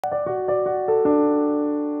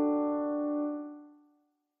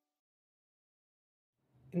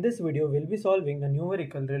In this video, we'll be solving a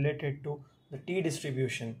numerical related to the t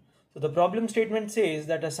distribution. So the problem statement says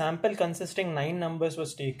that a sample consisting 9 numbers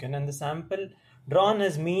was taken and the sample drawn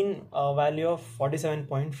as mean value of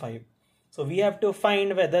 47.5. So we have to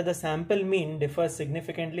find whether the sample mean differs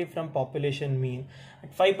significantly from population mean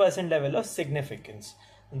at 5% level of significance.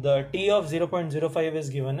 The t of 0.05 is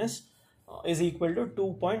given as is equal to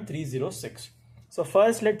 2.306. So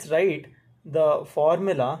first let's write the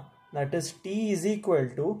formula, that is t is equal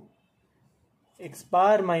to x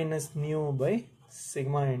bar minus mu by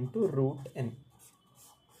sigma into root n.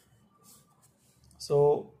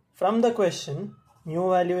 So from the question, mu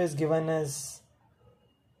value is given as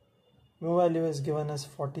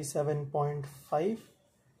 47.5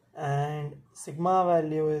 and sigma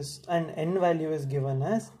value is and n value is given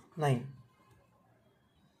as 9.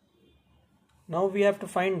 Now we have to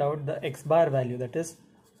find out the x bar value, that is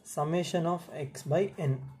summation of x by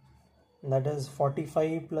n, that is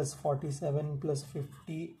 45 plus 47 plus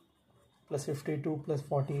 50 plus 52 plus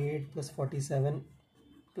 48 plus 47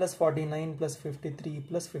 plus 49 plus 53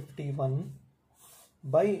 plus 51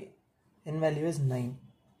 by n value is 9.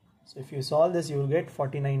 So if you solve this, you will get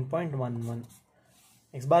 49.11.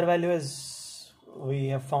 X bar value is we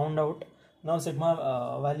have found out. Now sigma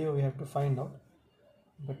value we have to find out.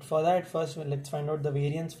 But for that, first let's find out the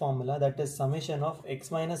variance formula, that is summation of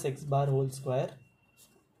x minus x bar whole square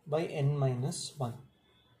by n minus 1.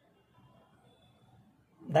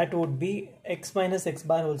 That would be x minus x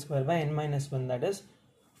bar whole square by n minus 1, that is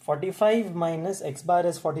 45 minus x bar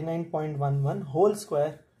is 49.11 whole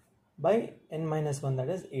square by n minus 1, that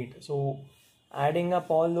is 8. So adding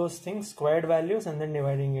up all those things, squared values, and then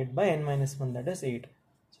dividing it by n minus 1, that is 8.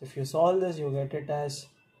 So if you solve this, you get it as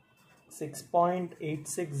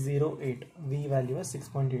 6.8608. V value is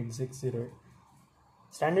 6.8608.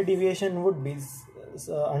 Standard deviation would be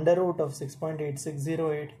under root of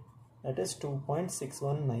 6.8608, that is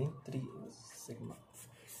 2.6193 sigma.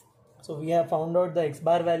 So we have found out the x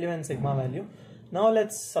bar value and sigma value. Now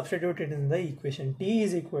let's substitute it in the equation. T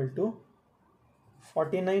is equal to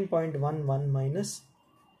 49.11 minus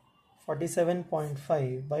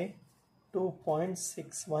 47.5 by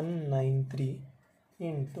 2.6193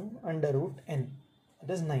 into under root n,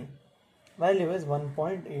 that is 9. Value is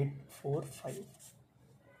 1.845.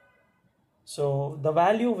 So the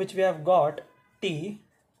value which we have got, t,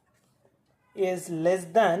 is less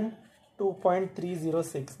than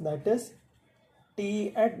 2.306, that is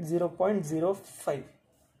t at 0.05.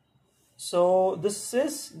 So the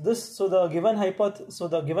given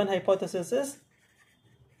hypothesis is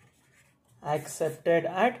accepted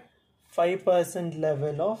at 5%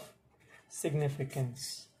 level of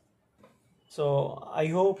significance. So I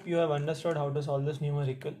hope you have understood how to solve this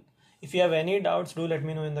numerical. If you have any doubts, do let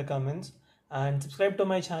me know in the comments and subscribe to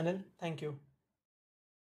my channel. Thank you.